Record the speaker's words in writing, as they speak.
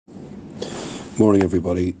Morning,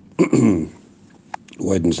 everybody.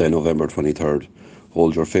 Wednesday, November 23rd.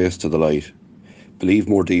 Hold your face to the light. Believe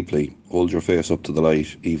more deeply. Hold your face up to the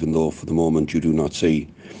light, even though for the moment you do not see.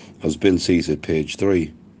 As Bill sees it, page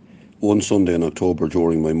 3. One Sunday in October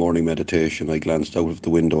during my morning meditation, I glanced out of the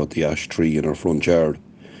window at the ash tree in our front yard.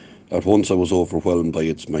 At once I was overwhelmed by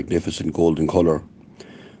its magnificent golden colour.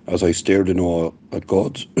 As I stared in awe at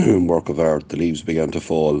God's work of art, the leaves began to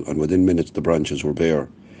fall, and within minutes the branches were bare.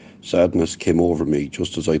 Sadness came over me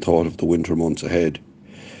just as I thought of the winter months ahead.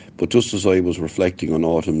 But just as I was reflecting on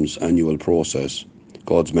autumn's annual process,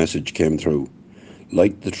 God's message came through.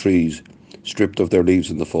 Like the trees, stripped of their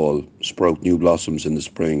leaves in the fall, sprout new blossoms in the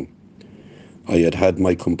spring. I had had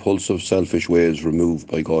my compulsive, selfish ways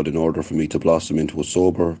removed by God in order for me to blossom into a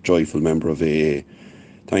sober, joyful member of AA.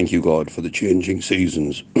 Thank you, God, for the changing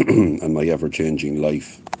seasons and my ever-changing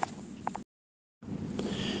life.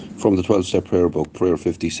 From the 12-step prayer book, prayer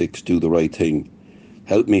 56, do the right thing.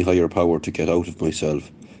 Help me, higher power, to get out of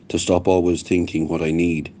myself, to stop always thinking what I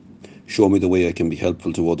need. Show me the way I can be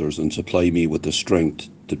helpful to others and supply me with the strength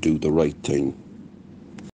to do the right thing.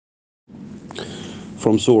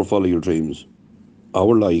 From Soar, Follow Your Dreams.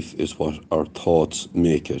 Our life is what our thoughts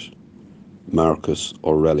make it. Marcus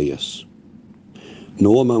Aurelius.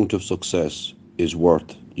 No amount of success is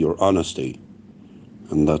worth your honesty.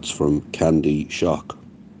 And that's from Candy Shock.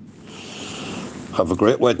 Have a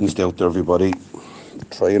great Wednesday out there, everybody.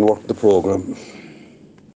 Try and work the programme.